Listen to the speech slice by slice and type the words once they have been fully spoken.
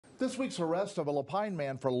This week's arrest of a Lapine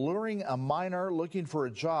man for luring a minor looking for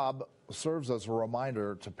a job serves as a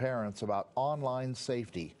reminder to parents about online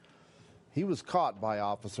safety. He was caught by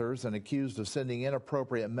officers and accused of sending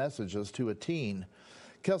inappropriate messages to a teen.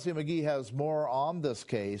 Kelsey McGee has more on this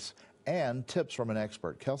case and tips from an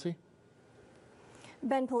expert. Kelsey?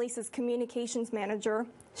 Bend Police's communications manager,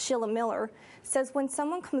 Sheila Miller, says when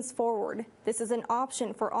someone comes forward, this is an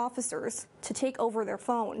option for officers to take over their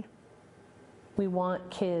phone. We want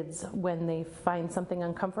kids, when they find something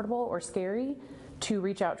uncomfortable or scary, to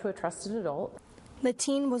reach out to a trusted adult. The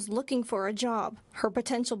teen was looking for a job. Her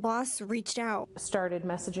potential boss reached out. Started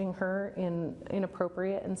messaging her in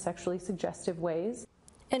inappropriate and sexually suggestive ways.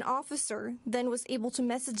 An officer then was able to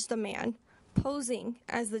message the man, posing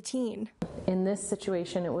as the teen. In this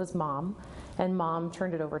situation, it was mom, and mom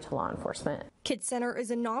turned it over to law enforcement. Kid Center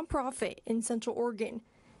is a nonprofit in Central Oregon,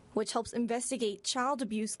 which helps investigate child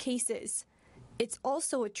abuse cases. It's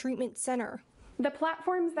also a treatment center. The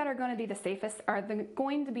platforms that are going to be the safest are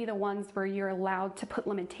going to be the ones where you're allowed to put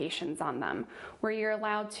limitations on them, where you're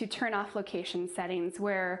allowed to turn off location settings,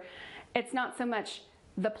 where it's not so much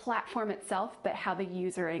the platform itself, but how the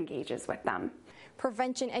user engages with them.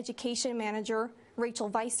 Prevention Education Manager Rachel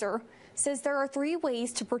Weiser says there are 3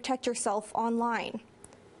 ways to protect yourself online.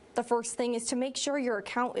 The first thing is to make sure your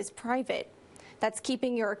account is private. That's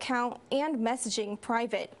keeping your account and messaging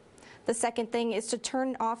private. The second thing is to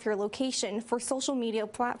turn off your location for social media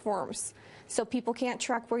platforms so people can't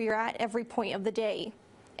track where you're at every point of the day.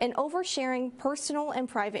 And oversharing personal and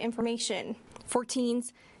private information. For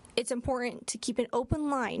teens, it's important to keep an open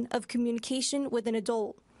line of communication with an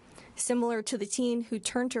adult, similar to the teen who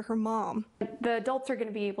turned to her mom. The adults are going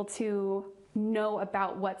to be able to know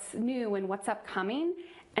about what's new and what's upcoming,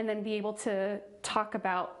 and then be able to talk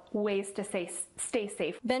about ways to stay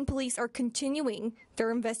safe. Bend Police are continuing their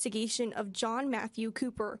investigation of John Matthew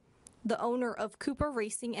Cooper, the owner of Cooper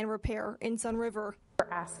Racing and Repair in Sunriver.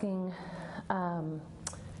 We're asking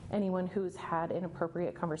anyone who's had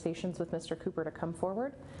inappropriate conversations with Mr. Cooper to come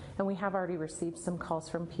forward, and we have already received some calls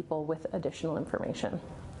from people with additional information.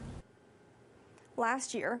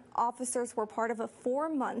 Last year, officers were part of a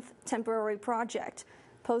 4-month temporary project,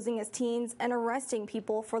 posing as teens and arresting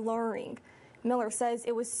people for luring. Miller says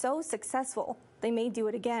it was so successful, they may do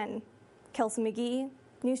it again. Kelsey McGee,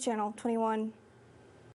 News Channel 21.